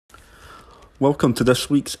Welcome to this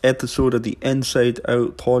week's episode of the Inside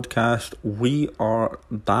Out podcast. We are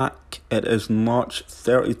back. It is March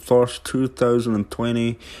 31st,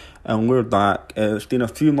 2020, and we're back. It's been a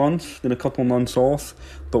few months, been a couple months off,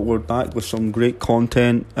 but we're back with some great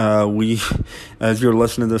content. As you're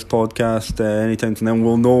listening to this podcast anytime from then,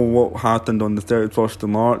 we'll know what happened on the 31st of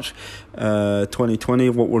March,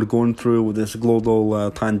 2020, what we're going through with this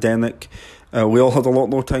global pandemic. We all had a lot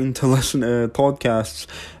more time to listen to podcasts,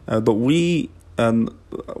 but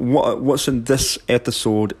what's in this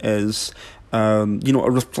episode is, a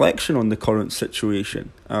reflection on the current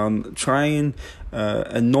situation. Trying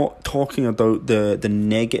and not talking about the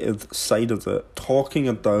negative side of it, talking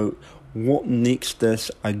about what makes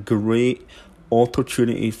this a great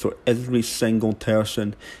opportunity for every single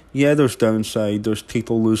person. Yeah, there's downside, there's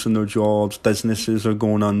people losing their jobs, businesses are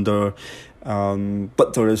going under,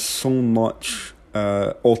 but there is so much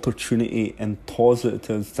opportunity and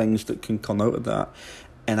positive things that can come out of that,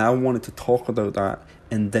 and I wanted to talk about that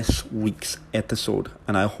in this week's episode,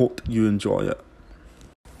 and I hope you enjoy it.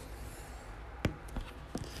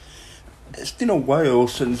 It's been a while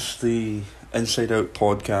since the Inside Out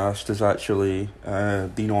podcast has actually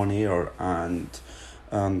been on air, and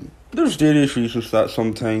there's various reasons for that.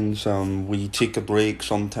 Sometimes we take a break,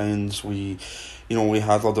 sometimes we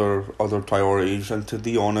have other priorities, and to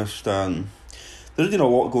be honest, there's been a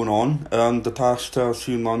lot going on the past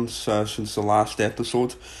few months since the last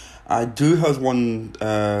episode. I do have one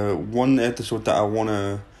episode that I want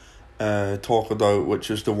to talk about,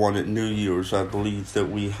 which is the one at New Year's. I believe that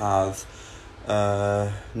we have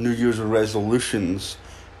New Year's resolutions,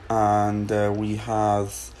 and we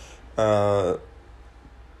have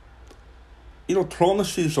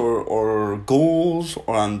promises or goals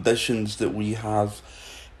or ambitions that we have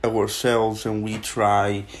ourselves, and we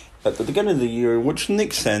try at the beginning of the year, which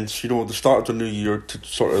makes sense, the start of the new year, to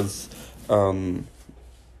sort of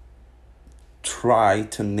try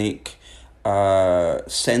to make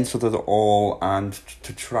sense of it all, and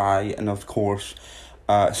to try and, of course,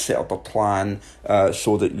 set up a plan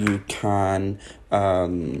so that you can,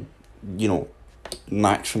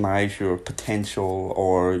 maximize your potential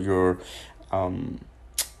or your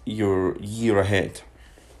year ahead.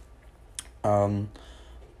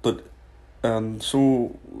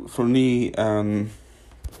 So for me, the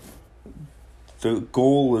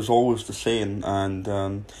goal is always the same, and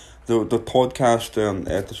the podcast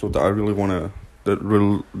episode that I really want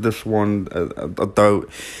to this one about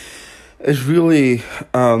is really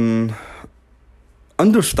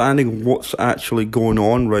understanding what's actually going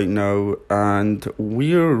on right now, and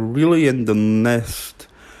we're really in the midst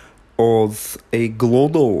of a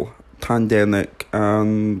global pandemic,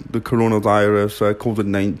 the coronavirus,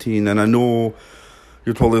 COVID-19, and I know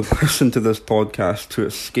you'll probably listen to this podcast to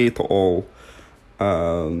escape it all,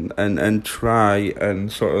 and try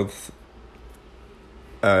and sort of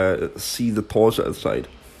see the positive side.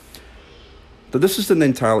 But this is the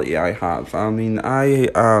mentality I have. I mean, I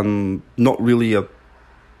am not really a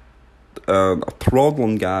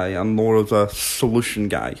problem guy. I'm more of a solution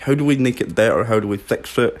guy. How do we make it better? How do we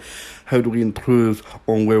fix it? How do we improve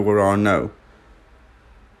on where we are now?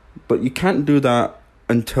 But you can't do that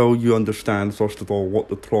until you understand, first of all, what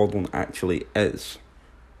the problem actually is.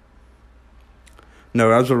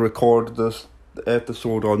 Now, as I record this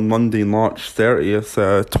episode on Monday, March 30th,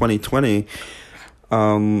 2020,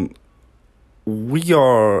 we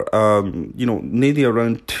are, nearly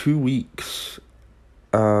around 2 weeks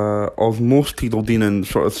of most people being in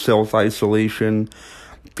sort of self-isolation,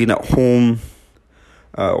 being at home,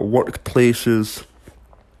 workplaces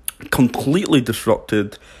completely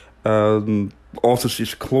disrupted,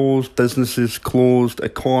 offices closed, businesses closed,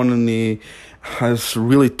 economy has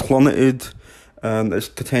really plummeted, and it's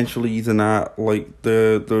potentially even at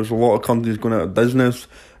there's a lot of companies going out of business,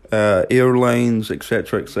 airlines,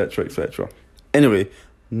 etc. Anyway,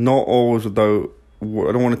 not always about, I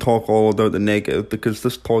don't want to talk all about the negative, because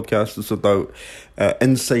this podcast is about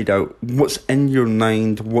inside out. What's in your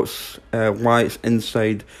mind, why it's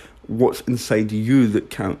inside, what's inside you that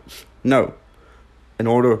counts. Now, in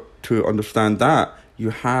order to understand that,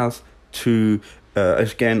 you have to,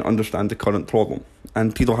 again, understand the current problem.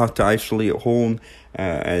 And people have to isolate at home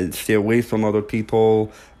and stay away from other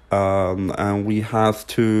people, and we have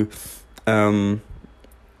to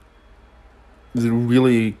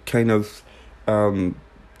really kind of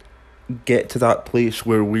get to that place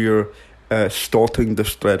where we're stopping the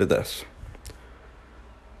spread of this.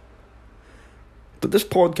 But this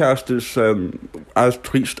podcast has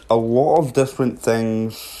preached a lot of different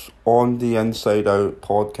things on the Inside Out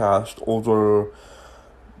podcast over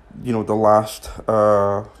the last,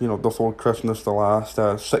 before Christmas, the last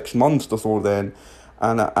 6 months before then,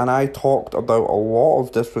 and I talked about a lot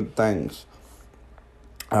of different things,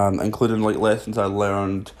 including like lessons I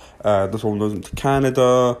learned, this whole moving to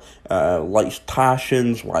Canada, life's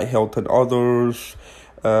passions, why I helped others,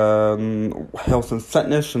 health and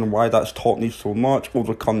fitness and why that's taught me so much,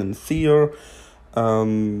 overcoming fear,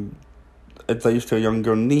 advice to a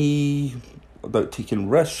younger me about taking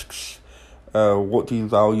risks, what do you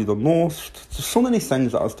value the most. There's so many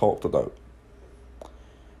things that I've talked about.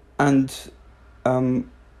 And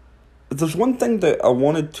there's one thing that I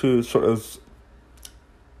wanted to sort of,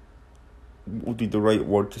 would be the right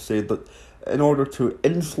word to say, that in order to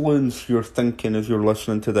influence your thinking as you're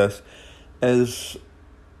listening to this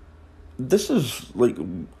is like,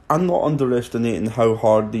 I'm not underestimating how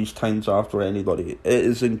hard these times are for anybody. It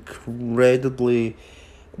is incredibly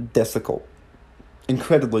difficult.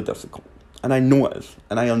 And I know it is,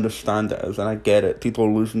 and I understand it is, and I get it. People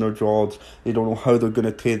are losing their jobs, they don't know how they're going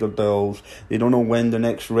to pay their bills, they don't know when the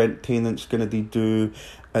next rent payment's going to be due,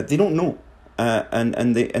 they don't know,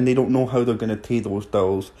 and they don't know how they're going to pay those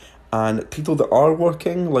bills. And people that are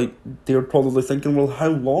working, like, they're probably thinking, well, how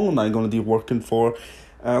long am I going to be working for?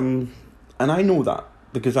 And I know that,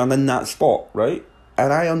 because I'm in that spot, right?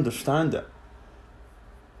 And I understand it.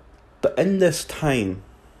 But in this time,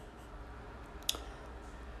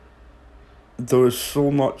 there is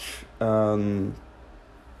so much in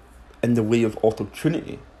the way of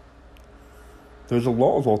opportunity. There's a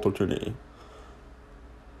lot of opportunity.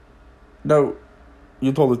 Now,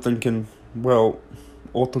 you're probably thinking, well,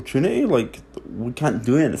 opportunity? Like, we can't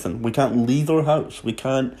do anything. We can't leave our house. We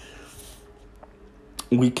can't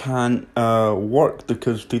work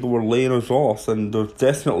because people were laying us off, and there's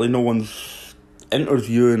definitely no one's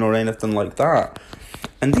interviewing or anything like that.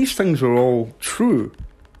 And these things are all true.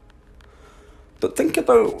 But think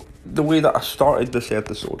about the way that I started this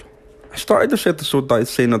episode. I started this episode by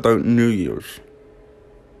saying about New Year's,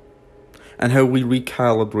 and how we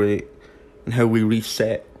recalibrate, and how we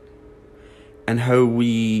reset, and how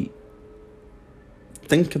we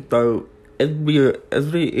think about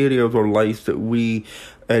every area of our life that we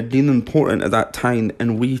deem important at that time,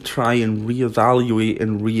 and we try and reevaluate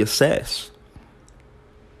and reassess.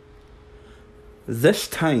 This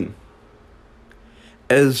time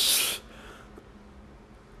is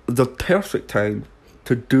the perfect time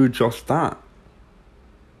to do just that.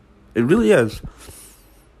 It really is.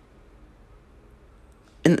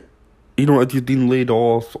 And, if you've been laid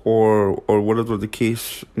off or whatever the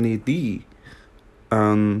case may be,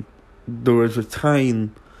 there is a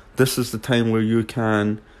time, this is the time where you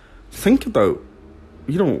can think about,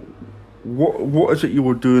 what is it you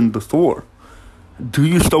were doing before? Do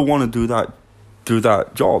you still want to do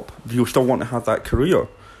that job? Do you still want to have that career?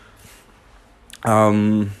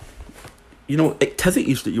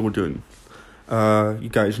 Activities that you were doing. You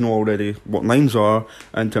guys know already what mines are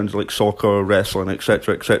in terms of like soccer, wrestling,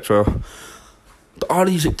 etc., etc. Are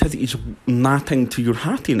these activities mapping to your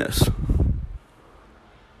happiness?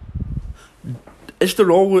 Is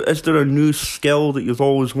there a new skill that you've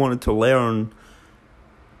always wanted to learn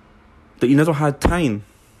that you never had time,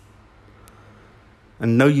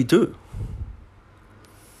 and now you do?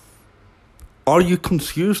 Are you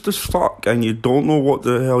confused as fuck and you don't know what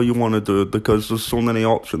the hell you want to do because there's so many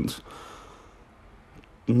options?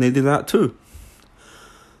 Maybe that too.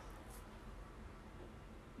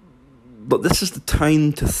 But this is the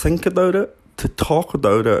time to think about it, to talk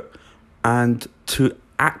about it, and to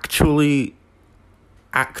actually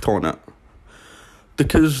act on it.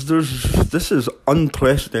 Because this is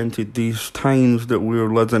unprecedented, these times that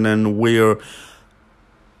we're living in, where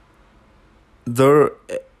the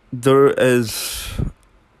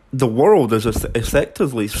world is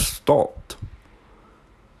effectively stopped.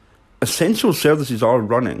 Essential services are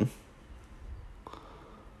running,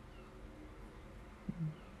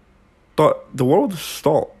 but the world is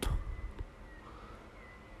stopped.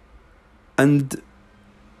 And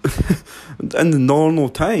in the normal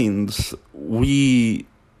times, we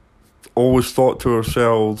always thought to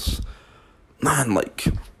ourselves, man, like,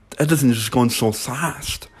 everything's just gone so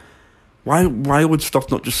fast. Why would stuff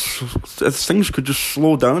not just, if things could just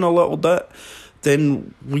slow down a little bit,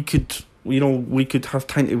 then we could have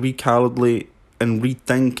time to recalibrate and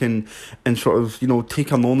rethink and sort of,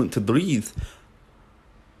 take a moment to breathe.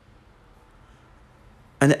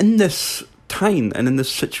 And in this time and in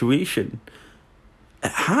this situation,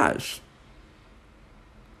 it has.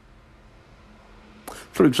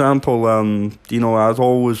 For example, I've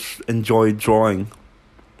always enjoyed drawing,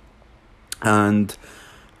 and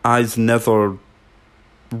I've never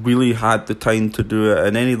really had the time to do it,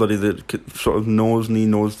 and anybody that sort of knows me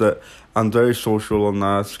knows that I'm very social, and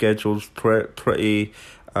my schedule's pretty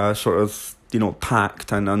sort of,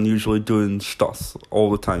 packed, and I'm usually doing stuff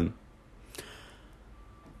all the time.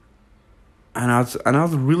 And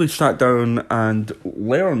I've really sat down and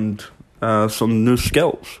learned some new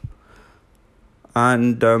skills,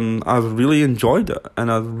 and I've really enjoyed it,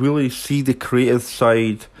 and I really see the creative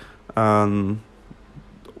side on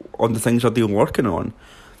the things I've been working on.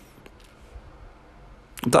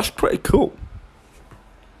 That's pretty cool.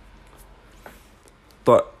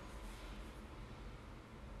 But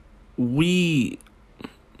we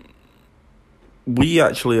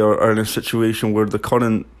actually are in a situation where the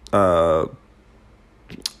current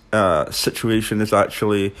situation is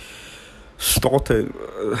actually starting,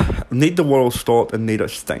 made the world start and made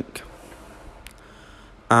it stink.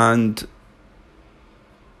 And,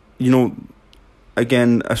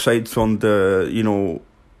 again, aside from the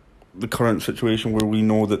current situation where we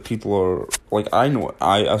know that people are, like,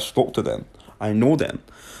 I spoke to them, I know them,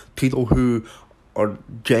 people who are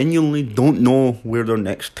genuinely don't know where their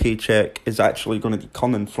next paycheck is actually going to be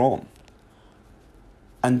coming from.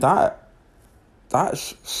 And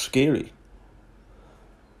that's scary.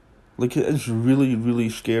 Like, it is really, really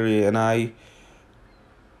scary, and I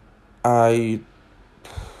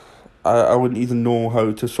wouldn't even know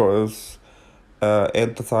how to sort of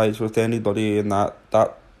empathize with anybody in that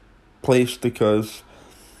place, because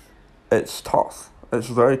it's tough. It's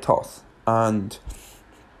very tough, and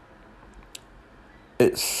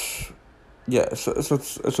it's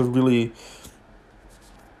a really,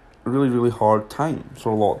 really, really hard time for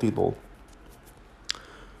a lot of people.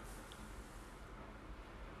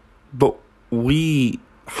 But we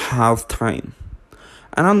have time.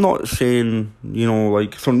 And I'm not saying,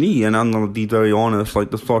 like, for me, and I'm going to be very honest,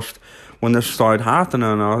 like, when this started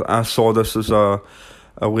happening, I saw this as a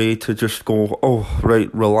way to just go, oh, right,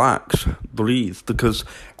 relax, breathe, because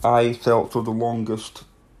I felt for the longest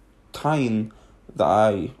time that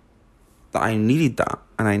I needed that,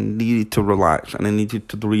 and I needed to relax, and I needed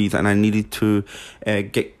to breathe, and I needed to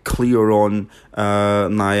get clear on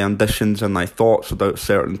my ambitions and my thoughts about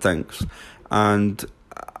certain things. And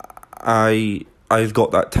I've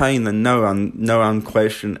got that time, and now I'm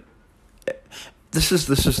questioning. This is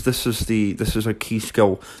a key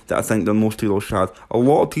skill that I think that most people should have. A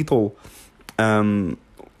lot of people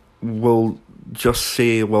will just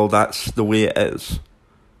say, well, that's the way it is.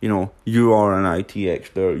 You are an IT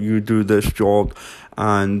expert, you do this job,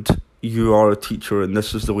 and you are a teacher, and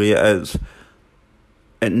this is the way it is.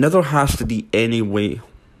 It never has to be any way.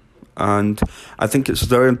 And I think it's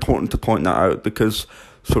very important to point that out, because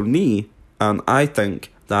for me, I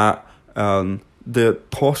think that I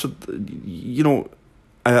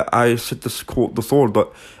said this quote before,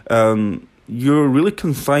 but you're really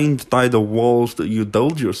confined by the walls that you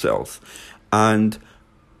build yourself. And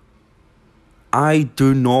I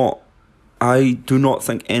do not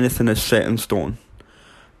think anything is set in stone.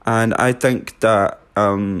 And I think that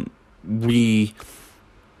we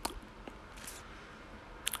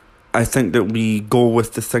go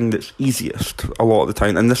with the thing that's easiest a lot of the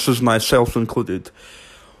time, and this is myself included.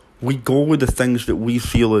 We go with the things that we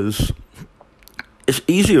feel is, it's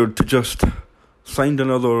easier to just find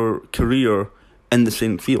another career in the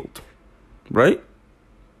same field, right?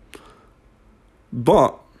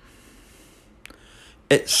 But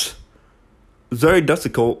it's very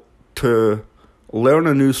difficult to learn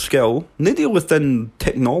a new skill, maybe within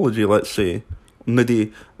technology, let's say,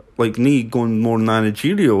 maybe like me going more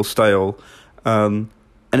managerial style, and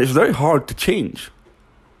it's very hard to change.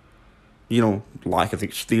 Lack of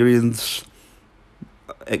experience,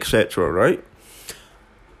 etc., right?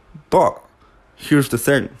 But here's the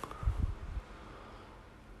thing.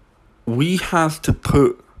 We have to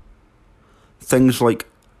put things like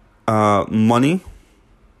money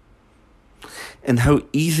and how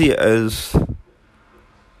easy it is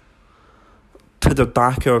to the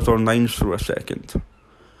back of our minds for a second.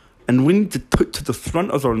 And we need to put to the front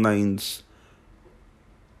of our minds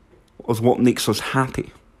of what makes us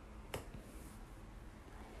happy.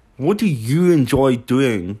 What do you enjoy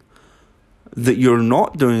doing that you're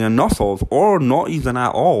not doing enough of, or not even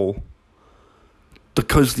at all,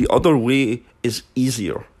 because the other way is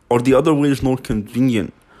easier, or the other way is more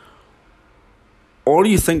convenient? Or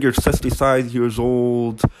you think you're 55 years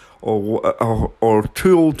old, or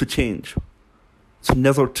too old to change. It's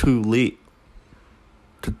never too late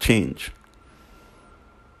to change.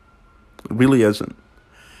 It really isn't.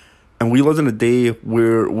 And we live in a day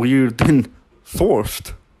where we're being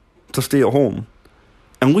forced to stay at home.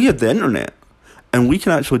 And we have the internet. And we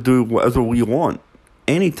can actually do whatever we want.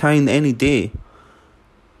 Anytime, any day.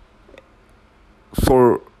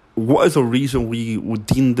 for what is a reason we would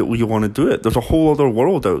deem that we want to do it. There's a whole other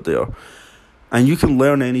world out there, and you can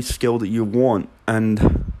learn any skill that you want.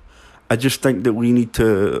 And I just think that we need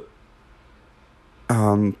to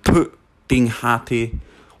put being happy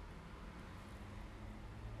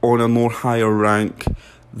on a more higher rank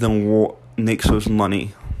than what makes us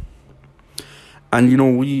money.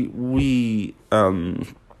 And we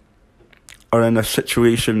are in a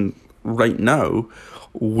situation right now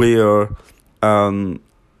where our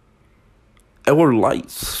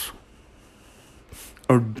lives,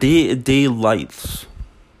 our day-to-day lives,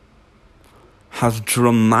 has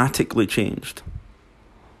dramatically changed.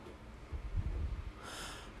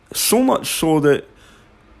 So much so that,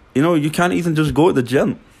 you can't even just go to the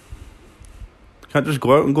gym. You can't just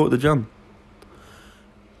go out and go to the gym.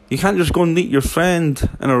 You can't just go and meet your friend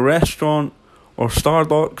in a restaurant or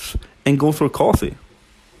Starbucks and go for coffee.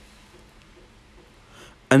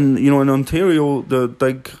 And, in Ontario, the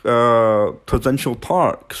big provincial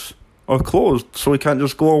parks are closed, so we can't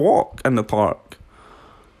just go a walk in the park.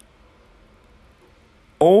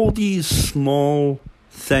 All these small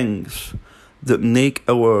things that make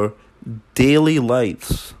our daily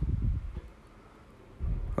lives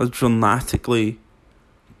has dramatically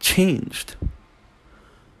changed.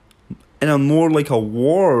 In a more like a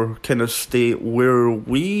war kind of state where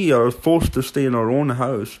we are forced to stay in our own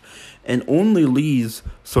house and only leave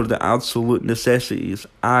for the absolute necessities,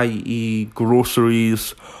 i.e.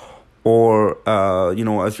 groceries, or,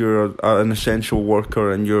 if you're an essential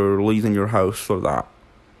worker and you're leaving your house for that.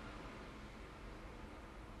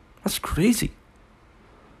 That's crazy.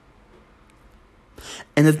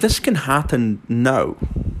 And if this can happen now,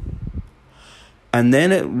 and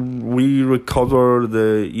then we recover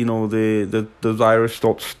the virus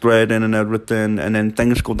stops spreading and everything, and then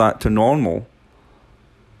things go back to normal,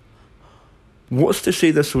 what's to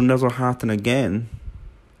say this will never happen again?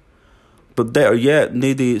 But better yet,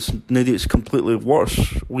 maybe it's completely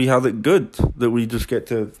worse. We have it good that we just get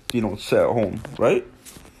to, sit at home, right?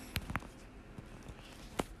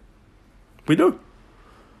 We do.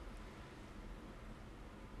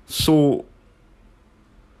 So,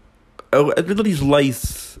 everybody's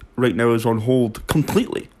life right now is on hold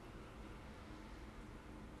completely.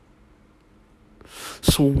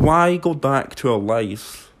 So why go back to a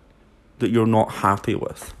life that you're not happy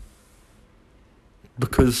with?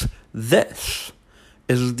 Because this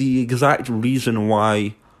is the exact reason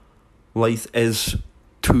why life is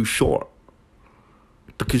too short.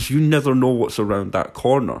 Because you never know what's around that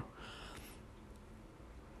corner.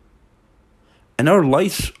 And our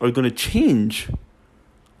lives are going to change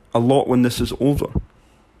a lot when this is over.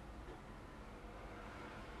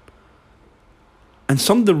 And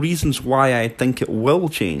some of the reasons why I think it will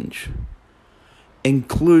change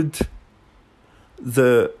include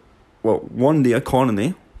the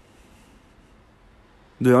economy,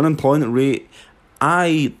 the unemployment rate.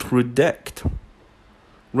 I predict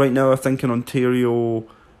right now, I think in Ontario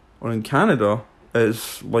or in Canada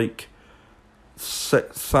is like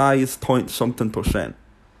 5 point something %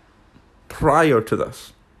 prior to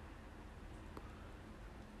this.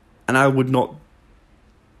 And I would not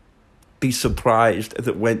be surprised if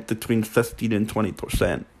it went between 15 and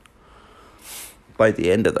 20% by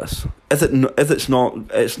the end of this. If it's not,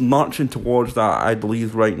 it's marching towards that, I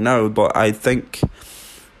believe, right now. But I think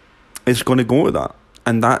it's going to go with that,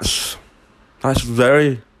 and that's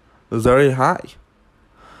very, very high.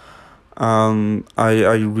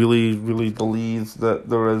 I really, really believe that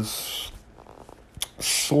there is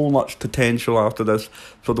so much potential after this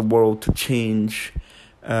for the world to change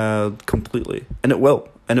completely, and it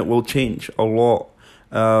will change a lot.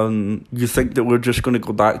 You think that we're just going to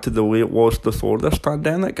go back to the way it was before this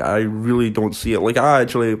pandemic? I really don't see it. Like, I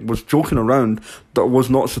actually was joking around, but was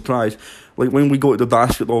not surprised. Like, when we go to the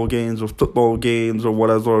basketball games or football games or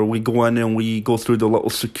whatever, we go in and we go through the little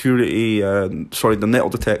the metal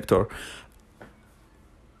detector.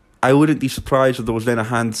 I wouldn't be surprised if there was then a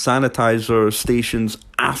hand sanitizer stations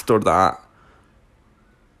after that,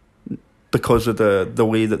 because of the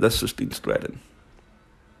way that this has been spreading.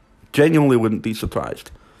 Genuinely wouldn't be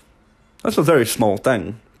surprised. That's a very small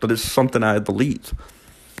thing, but it's something I believe.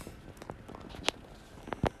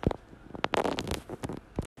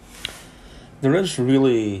 There is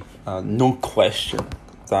really no question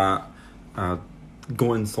that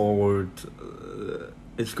going forward,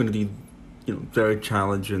 it's going to be, very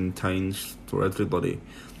challenging times for everybody.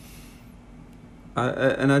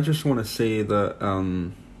 And I just want to say that,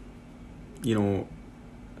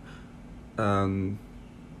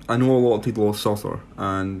 I know a lot of people will suffer,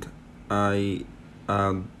 and I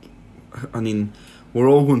mean, we're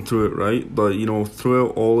all going through it, right? But,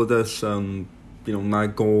 throughout all of this, my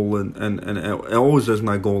goal, and it always is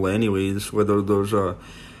my goal anyways, whether there's a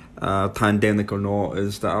pandemic or not,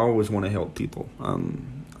 is that I always want to help people.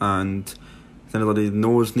 And if anybody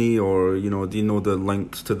knows me, or do you know the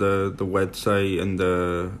links to the website and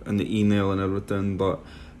the email and everything, but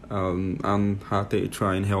I'm happy to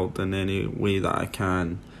try and help in any way that I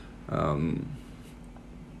can.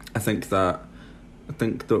 I think that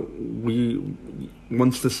we,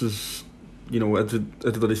 once this is,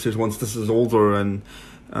 everybody says once this is over, and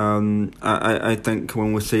I think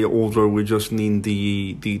when we say over, we just mean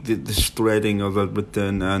the spreading of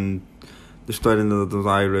everything and the spreading of the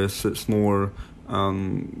virus. It's more,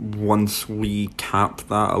 once we cap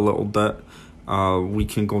that a little bit, we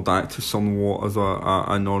can go back to somewhat of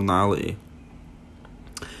a normality.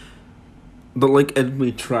 But like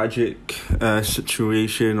every tragic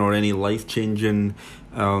situation or any life-changing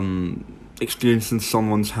experience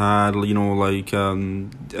someone's had, like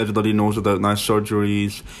everybody knows about my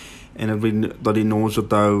surgeries, and everybody knows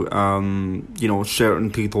about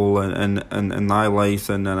certain people in my life,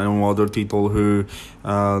 and I know other people who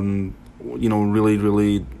really,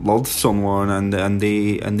 really loved someone, and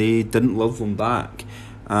they didn't love them back,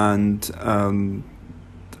 and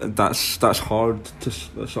that's hard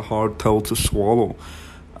that's a hard pill to swallow.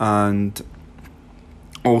 And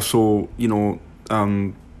also,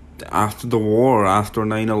 after the war, after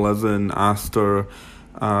 9/11, after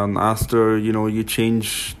you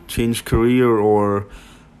change career, or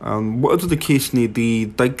whatever the case may be,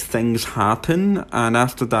 big things happen, and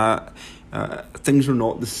after that, things are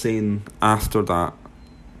not the same after that.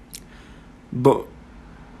 But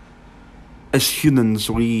as humans,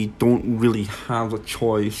 we don't really have a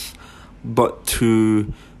choice but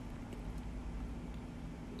to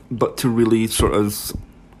really sort of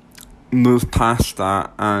move past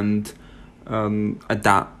that and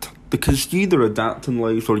adapt, because you either adapt in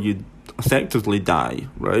life or you effectively die,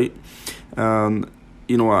 right? I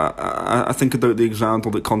think about the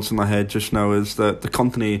example that comes to my head just now is that the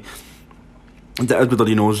company that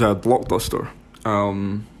everybody knows, Blockbuster,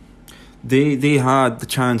 they had the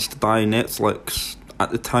chance to buy Netflix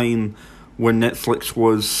at the time when Netflix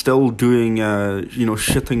was still doing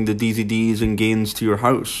shipping the DVDs and games to your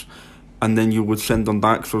house, and then you would send them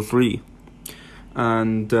back for free.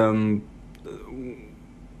 And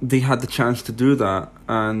they had the chance to do that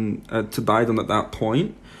and to buy them at that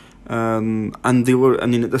point. And they were,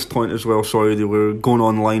 at this point as well, they were going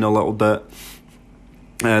online a little bit,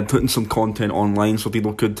 putting some content online so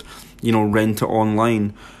people could, rent it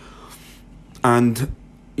online. And,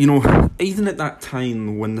 even at that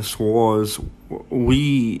time when this was,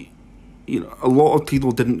 a lot of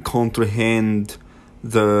people didn't comprehend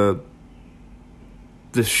the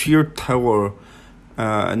sheer power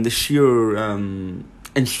and the sheer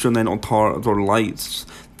instrumental part of our lives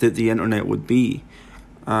that the internet would be.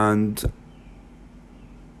 And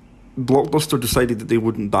Blockbuster decided that they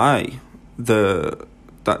wouldn't buy Netflix,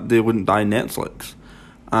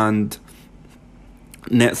 and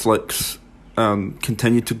Netflix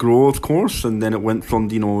continued to grow, of course, and then it went from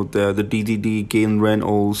the DVD game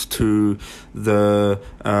rentals to the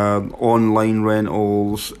online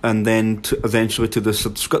rentals, and then eventually to the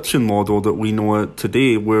subscription model that we know it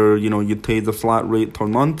today, where you pay the flat rate per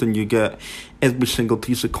month and you get every single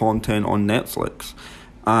piece of content on Netflix.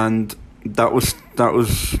 And that was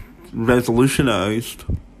revolutionized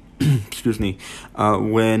excuse me,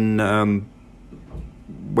 when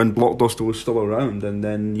Blockbuster was still around. And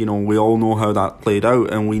then, we all know how that played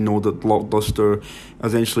out, and we know that Blockbuster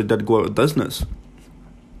eventually did go out of business.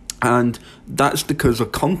 And that's because a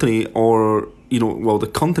company, or,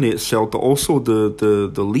 the company itself, but also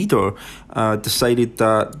the leader, decided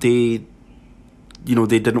that they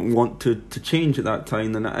didn't want to change at that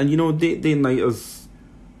time. And they might have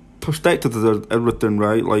perspective of everything,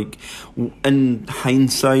 right? Like, in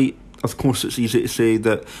hindsight, of course, it's easy to say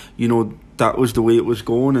that, that was the way it was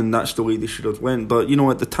going and that's the way they should have went. But,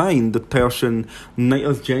 at the time, the person might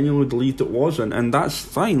have genuinely believed it wasn't, and that's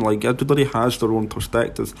fine. Like, everybody has their own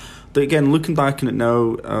perspectives. But again, looking back on it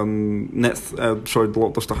now,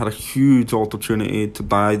 Blockbuster had a huge opportunity to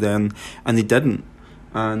buy them, and they didn't.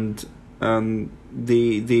 And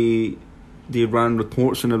they ran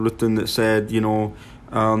reports and everything that said,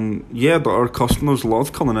 but our customers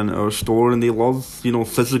love coming into our store, and they love,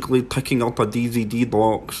 physically picking up a DVD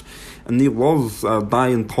box, and they love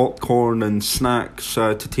buying popcorn and snacks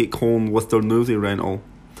to take home with their movie rental.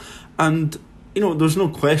 And, there's no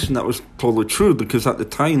question that was probably true, because at the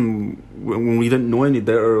time, when we didn't know any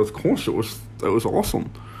better, of course it was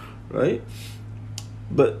awesome, right?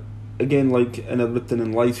 But, again, like in everything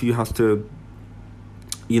in life, you have to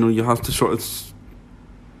sort of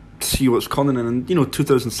see what's coming. And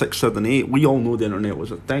 2006, 7, 8, we all know the internet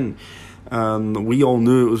was a thing. We all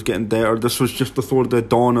knew it was getting better. This was just before the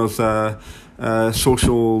dawn of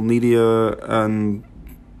social media, and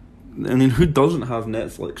I mean, who doesn't have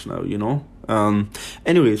Netflix now?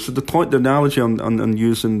 Anyway, so the analogy I'm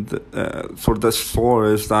using for this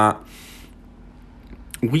is that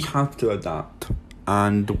we have to adapt,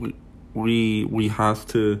 and we have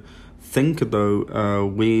to think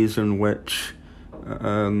about ways in which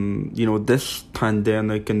this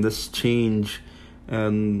pandemic and this change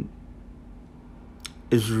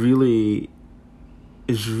is really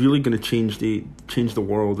going to change the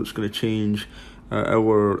world. It's going to change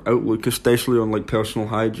our outlook, especially on like personal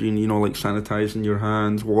hygiene. Like sanitizing your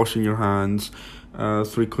hands, washing your hands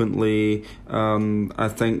frequently. I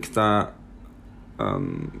think that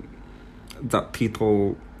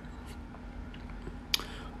people,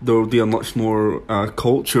 there will be a much more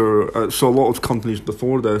culture. So a lot of companies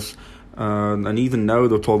before this, and even now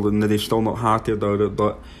they're still not happy about it,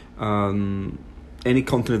 but any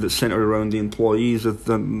company that's centered around the employees, if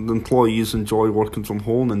the employees enjoy working from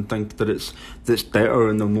home and think that it's better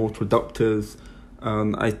and they're more productive,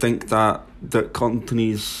 I think that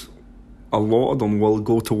companies, a lot of them, will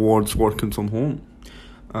go towards working from home.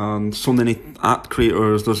 So many app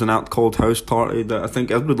creators. There's an app called House Party that I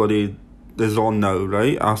think everybody is on now,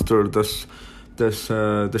 right? After this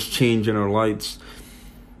change in our lives.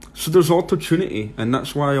 So there's opportunity, and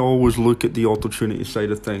that's why I always look at the opportunity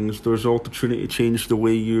side of things. There's opportunity to change the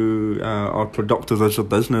way you are productive as a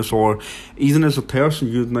business, or even as a person.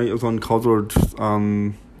 You might have uncovered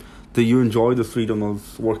that you enjoy the freedom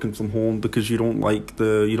of working from home because you don't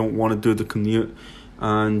want to do the commute,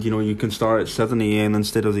 and you can start at 7 a.m.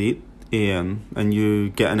 instead of 8 a.m. and you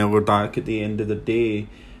get an hour back at the end of the day.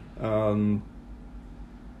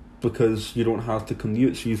 Because you don't have to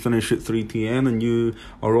commute, so you finish at 3 p.m. and you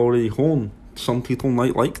are already home. Some people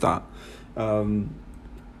might like that. I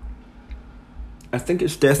think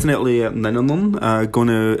it's definitely at minimum going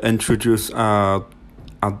to introduce a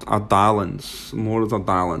balance, more of a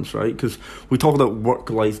balance, right? Because we talk about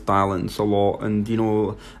work-life balance a lot, and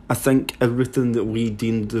I think everything that we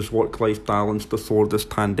deemed as work-life balance before this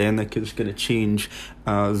pandemic is going to change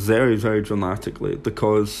very, very dramatically,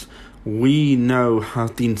 because we now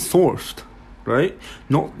have been forced, right?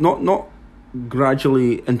 Not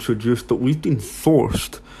gradually introduced, but we've been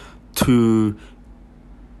forced to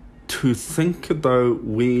think about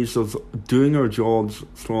ways of doing our jobs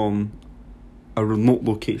from a remote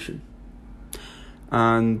location.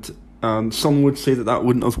 And some would say that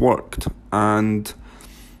wouldn't have worked. And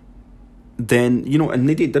then, and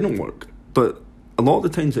maybe it didn't work. But a lot of the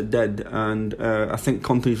times it did, and I think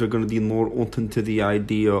companies are going to be more open to the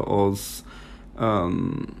idea of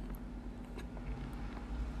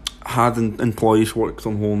having employees work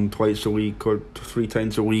from home twice a week or 3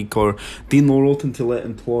 times a week, or being more open to let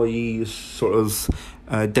employees sort of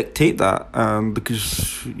dictate that,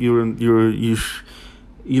 because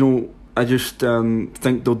I just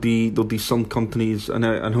think there'll be some companies, and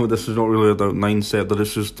I know this is not really about mindset, but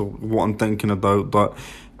it's just what I'm thinking about, but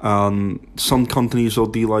some companies will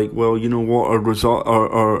be like, well, you know what,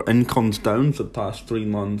 our income's down for the past 3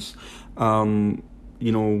 months.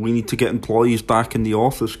 We need to get employees back in the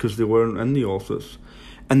office because they weren't in the office.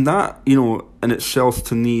 And that, in itself,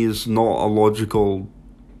 to me, is not a logical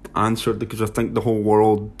answer, because I think the whole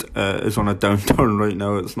world is on a downturn right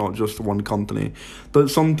now. It's not just one company. But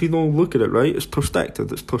some people look at it, right? It's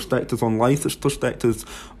perspective. It's perspective on life. It's perspective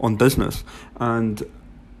on business. And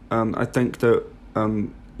I think that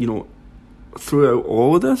throughout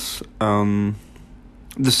all of this,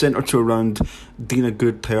 the centre around being a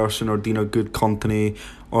good person, or being a good company,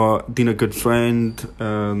 or being a good friend,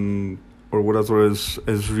 or whatever is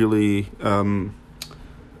really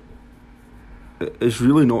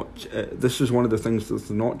not. This is one of the things that's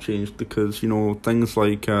not changed, because things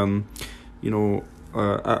like I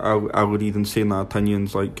would even say my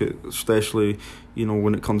opinions, like especially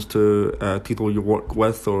when it comes to people you work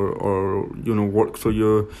with, or work for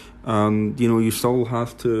you, you still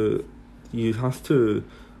have to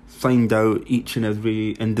find out each and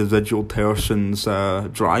every individual person's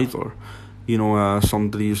driver.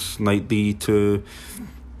 Somebody's might be to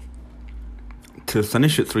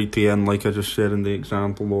finish at 3 p.m, like I just said in the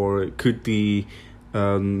example, or it could be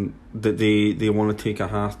that they want to take a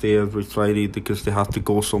half day every Friday because they have to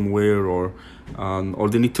go somewhere, or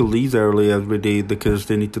they need to leave early every day because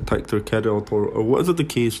they need to pick their kid up, or whatever the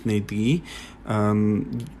case may be. I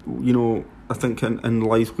think in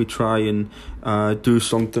life we try and do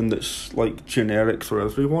something that's like generic for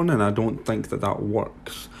everyone, and I don't think that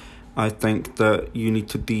works. I think that you need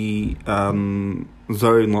to be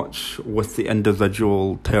very much with the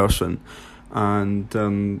individual person, and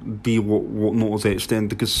be what motivates them,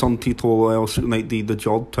 because some people else, it might be the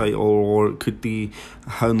job title, or it could be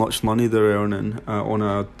how much money they're earning on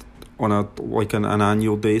a like an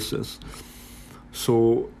annual basis.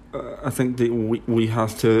 So I think that we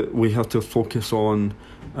have to focus on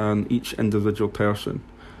each individual person.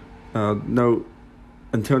 Now,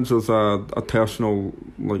 in terms of a personal,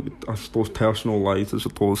 like, I suppose, personal life as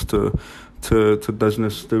opposed to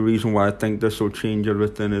business, the reason why I think this will change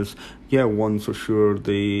everything is, yeah, one, for sure,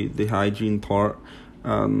 the hygiene part.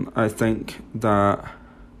 I think that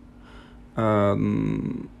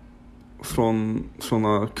from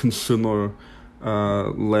a consumer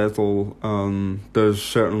level, there's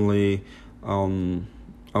certainly a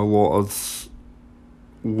lot of,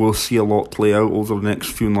 we'll see a lot play out over the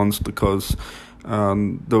next few months, because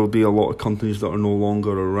there will be a lot of companies that are no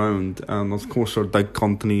longer around, and of course there are big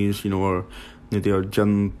companies, or they are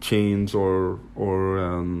gym chains or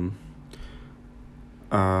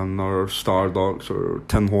Starbucks or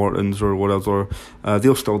Tim Hortons or whatever.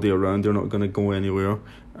 They'll still be around. They're not going to go anywhere.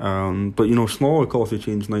 But smaller coffee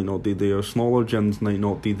chains might not be there. Smaller gyms might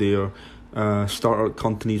not be there. Startup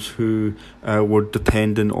companies who were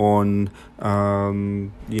dependent on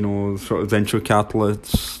sort of venture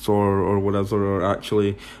capitalists or whatever, are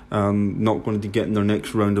actually not going to be getting their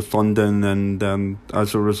next round of funding, and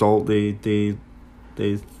as a result they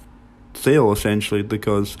fail, essentially,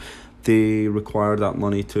 because they require that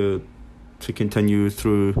money to continue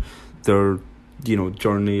through their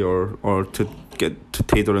journey, or to get to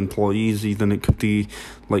pay their employees. Even it could be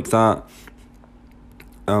like that.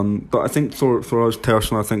 But I think for us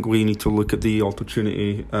personally, I think we need to look at the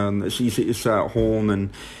opportunity. It's easy to sit at home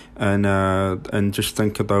and just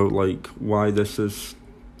think about, like, why this is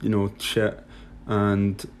shit,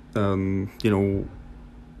 and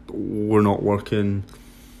we're not working,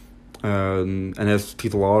 and if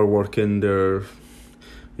people are working, they're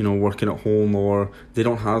working at home, or they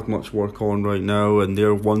don't have much work on right now, and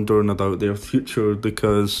they're wondering about their future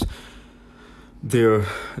because their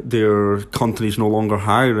company's no longer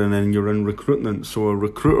hiring, and you're in recruitment. So a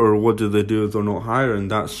recruiter, what do they do if they're not hiring?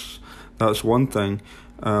 That's one thing.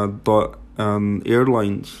 But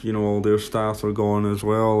airlines, all their staff are gone as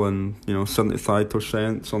well, and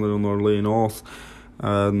 75%, some of them are laying off.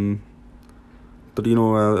 But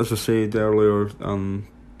as I said earlier,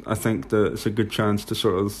 I think that it's a good chance to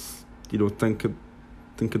sort of think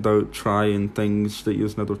about trying things that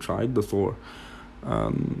you've never tried before.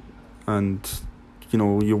 And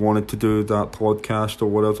you wanted to do that podcast or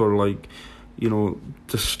whatever, like,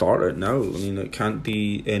 just start it now. I mean, it can't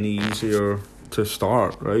be any easier to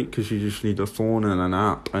start, right? Because you just need a phone and an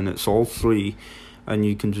app, and it's all free, and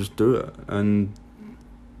you can just do it. And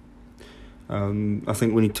I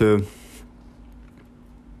think we need to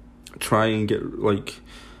try and get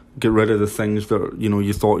rid of the things that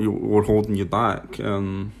you thought you were holding you back,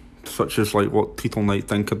 such as like what people might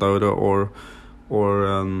think about it, or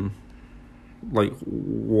like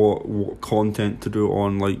what content to do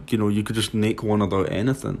on, like, you could just make one about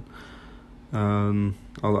anything. I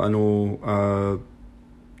know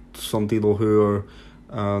some people who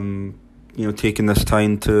are taking this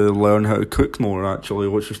time to learn how to cook more, actually,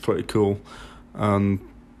 which is pretty cool.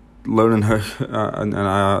 Learning how and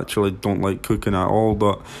I actually don't like cooking at all,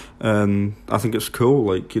 but I think it's cool,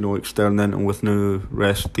 like, experimenting with new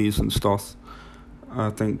recipes and stuff.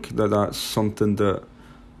 I think that's something that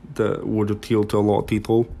would appeal to a lot of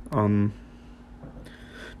people. To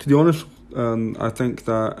be honest, I think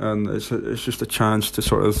that it's just a chance to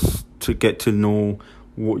sort of to get to know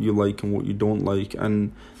what you like and what you don't like.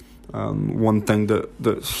 And one thing that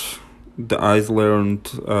I've learned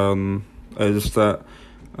is that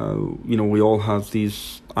we all have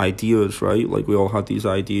these ideas, right? Like, we all have these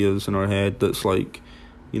ideas in our head that's like,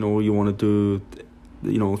 you want to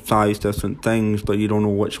do 5 different things, but you don't know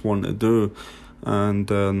which one to do. And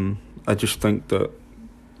I just think that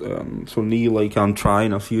for me, like, I'm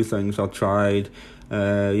trying a few things. I've tried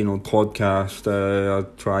podcast, I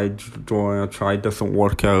tried drawing, I tried different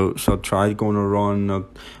workouts, I tried going to run,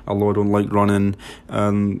 although I don't like running.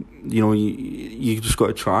 You just got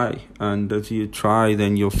to try, and if you try,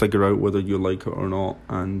 then you'll figure out whether you like it or not.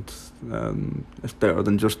 And it's better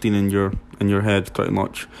than just being in your head, pretty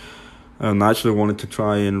much. I actually wanted to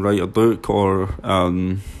try and write a book, or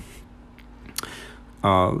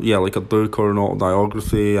like a book or an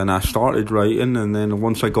autobiography, and I started writing, and then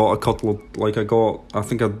once I got a couple of, I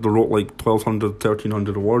think I wrote like 1,200,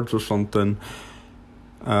 1,300 words or something,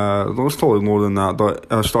 There was probably more than that, but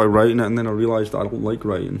I started writing it, and then I realised that I don't like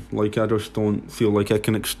writing. Like, I just don't feel like I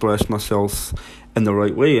can express myself in the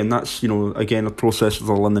right way, and that's, again, a process of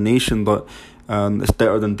elimination, but it's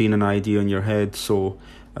better than being an idea in your head. So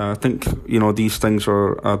I think, these things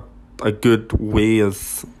are a good way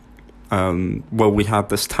of, we have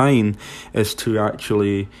this time, is to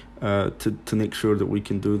actually to make sure that we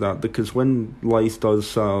can do that, because when life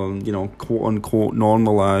does, quote unquote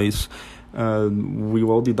normalise, we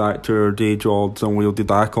will be back to our day jobs, and we'll be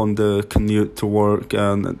back on the commute to work,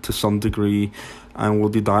 to some degree, and we'll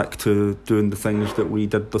be back to doing the things that we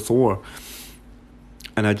did before.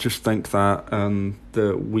 And I just think that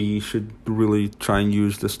that we should really try and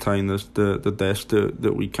use this time as the best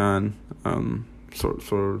that we can,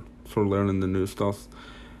 for learning the new stuff.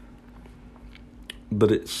 But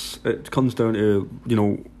it comes down to,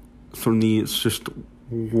 for me, it's just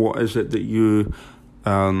what is it that you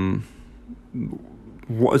want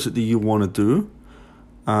to do,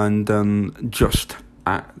 and just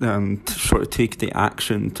sort of take the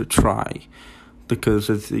action to try, because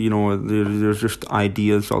it's, there's just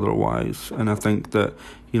ideas otherwise. And I think that,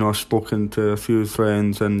 I've spoken to a few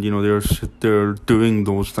friends, and they're doing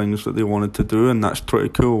those things that they wanted to do, and that's pretty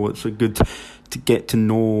cool. It's a good to get to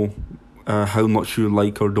know how much you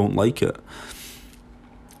like or don't like it.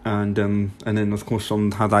 And then of course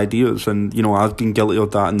some had ideas, and I've been guilty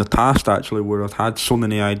of that in the past actually, where I've had so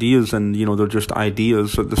many ideas, and they're just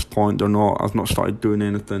ideas at this point. I've not started doing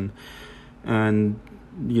anything. And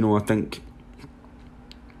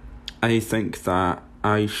I think that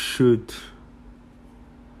I should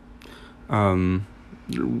try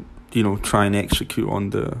and execute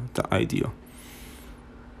on the idea.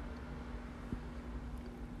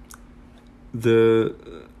 The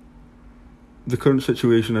current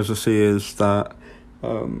situation, as I say, is that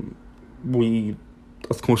we,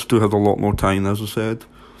 of course, do have a lot more time, as I said,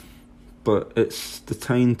 but it's the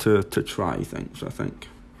time to try things, I think.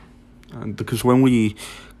 And because when we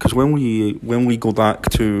go back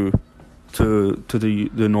to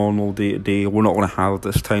the normal day to day, we're not going to have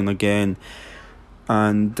this time again.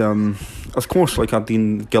 And of course, like, I've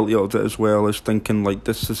been guilty of it as well, as thinking like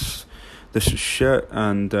this is shit,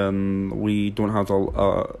 and we don't have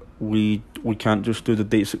we can't just do the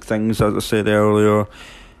basic things, as I said earlier.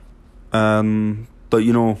 But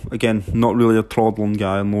again, not really a problem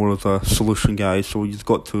guy, more of a solution guy. So you've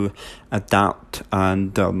got to adapt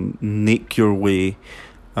and make your way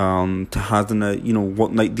to having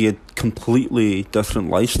what might be a completely different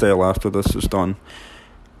lifestyle after this is done.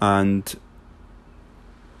 And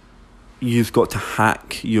you've got to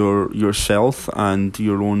hack yourself and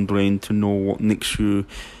your own brain to know what makes it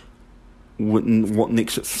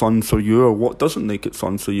fun for you, or what doesn't make it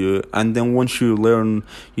fun for you. And then once you learn,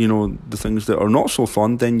 the things that are not so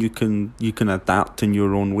fun, then you can adapt in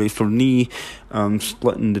your own way. For me,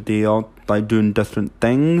 splitting the day up by doing different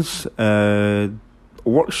things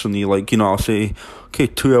works for me. Like, I'll say, okay,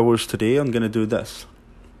 2 hours today, I'm going to do this.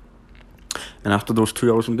 And after those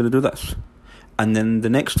 2 hours, I'm going to do this. And then the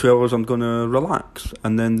next 2 hours, I'm going to relax.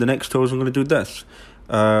 And then the next 2 hours, I'm going to do this.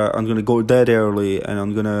 I'm going to go to bed early, and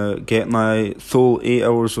I'm going to get my full 8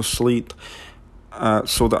 hours of sleep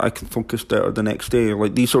so that I can focus better the next day.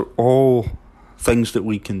 Like, these are all things that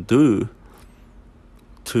we can do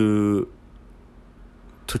to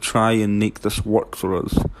try and make this work for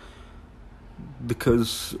us.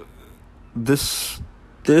 Because this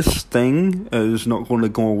thing is not going to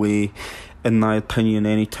go away, in my opinion,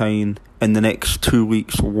 anytime in the next 2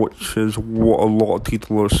 weeks, which is what a lot of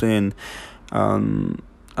people are saying.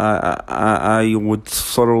 I would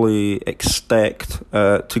thoroughly expect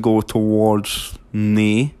to go towards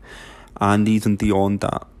May, and even beyond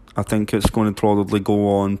that. I think it's going to probably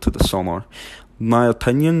go on to the summer. My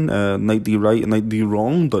opinion might be right, it might be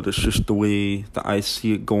wrong, but it's just the way that I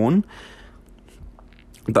see it going.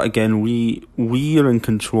 But again, we are in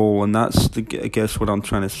control, and that's I guess what I'm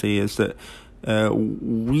trying to say is that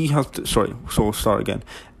we have to. Sorry, so I'll start again.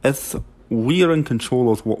 If we are in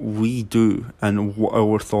control of what we do and what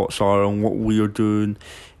our thoughts are and what we are doing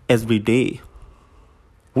every day,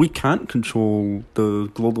 we can't control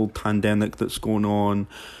the global pandemic that's going on.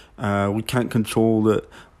 We can't control that.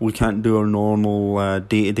 We can't do our normal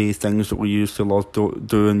day-to-day things that we used to love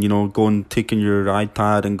doing, going, taking your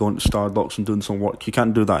iPad and going to Starbucks and doing some work. You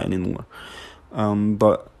can't do that anymore.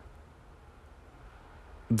 But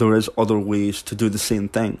there is other ways to do the same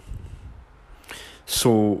thing.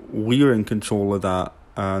 So we are in control of that,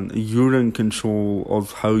 and you're in control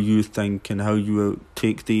of how you think and how you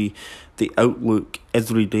take the outlook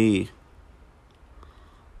every day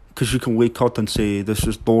Because you can wake up and say, this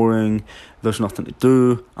is boring, there's nothing to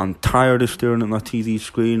do, I'm tired of staring at my TV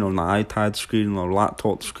screen or my iPad screen or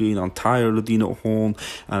laptop screen, I'm tired of being at home,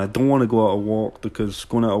 and I don't want to go out a walk because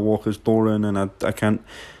going out a walk is boring, and I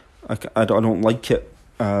don't like it.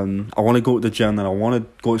 I want to go to the gym, and I want to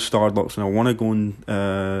go to Starbucks, and I want to go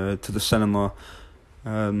to the cinema.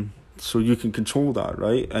 So you can control that,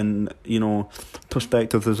 right? And,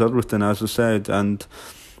 perspective is everything, as I said, and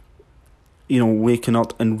waking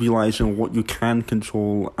up and realising what you can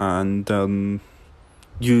control, and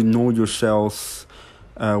you know yourself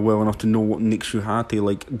well enough to know what makes you happy.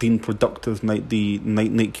 Like, being productive might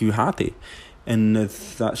make you happy. And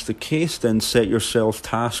if that's the case, then set yourself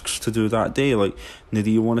tasks to do that day. Like,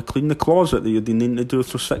 maybe you want to clean the closet that you've been needing to do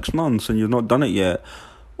for 6 months and you've not done it yet.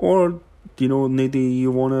 Or, maybe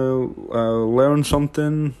you want to learn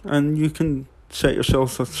something, and you can set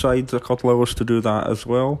yourself aside a couple hours to do that as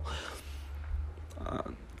well.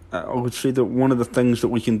 I would say that one of the things that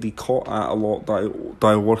we can be caught at a lot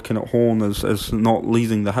by working at home is not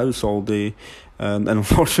leaving the house all day. And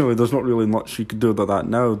unfortunately, there's not really much you can do about that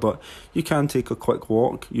now, but you can take a quick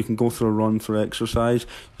walk, you can go for a run for exercise,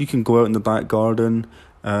 you can go out in the back garden,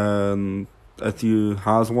 if you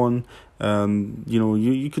have one.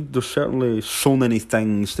 You could, there's certainly so many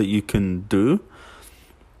things that you can do.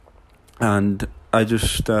 And I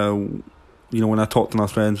just, when I talk to my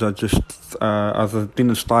friends, I've been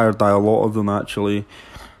inspired by a lot of them, actually,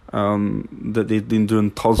 that they've been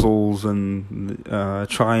doing puzzles and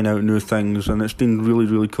trying out new things, and it's been really,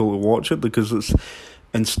 really cool to watch it, because it's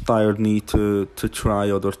inspired me to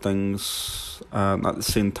try other things at the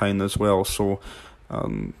same time as well. So,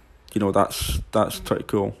 that's pretty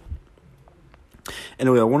cool.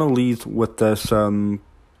 Anyway, I want to leave with this.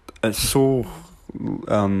 It's so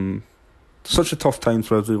such a tough time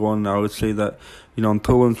for everyone. I would say that, I'm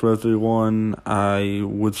pulling for everyone. I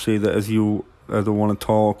would say that if you either want to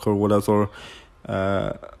talk or whatever,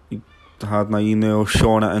 you had my email,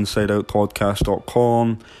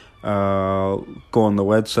 Sean@InsideOutPodcast.com. Go on the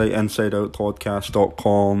website,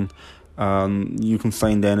 InsideOutPodcast.com. You can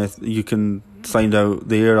find you can find out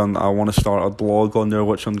there, and I want to start a blog on there,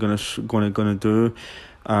 which I'm gonna do,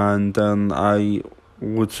 and I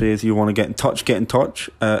would say if you want to get in touch.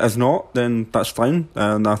 If not, then that's fine.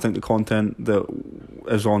 And I think the content that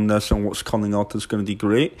is on this and what's coming up is going to be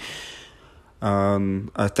great.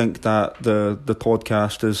 I think that the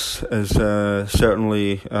podcast is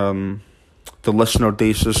certainly the listener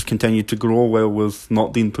base has continued to grow while we've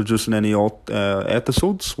not been producing any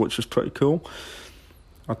episodes, which is pretty cool.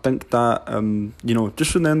 I think that,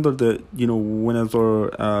 just remember that,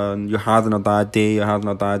 whenever you're having a bad day, you're having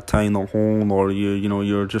a bad time at home, or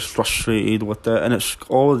you're just frustrated with it, and it's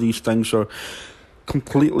all of these things are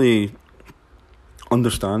completely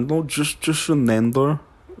understandable. Just remember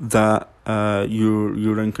that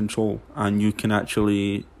you're in control, and you can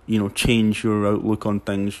actually, change your outlook on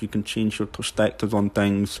things. You can change your perspective on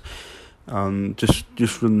things.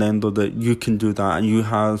 Just remember that you can do that, and you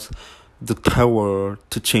have the power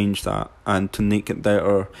to change that and to make it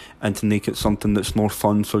better, and to make it something that's more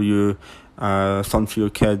fun for you, fun for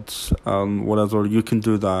your kids, whatever. You can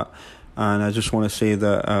do that. And I just want to say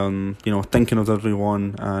that, thinking of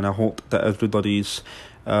everyone, and I hope that everybody's,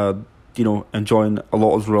 enjoying a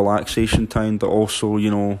lot of relaxation time, but also,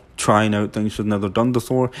 trying out things they've never done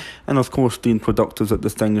before, and of course being productive at the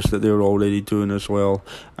things that they're already doing as well,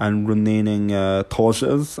 and remaining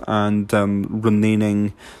positive, and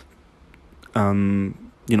remaining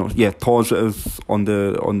positive on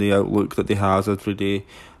the outlook that they have every day.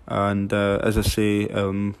 And as I say,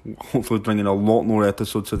 hopefully bringing a lot more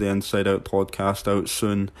episodes of the Inside Out podcast out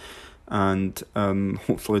soon, and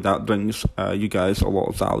hopefully that brings you guys a lot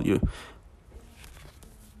of value.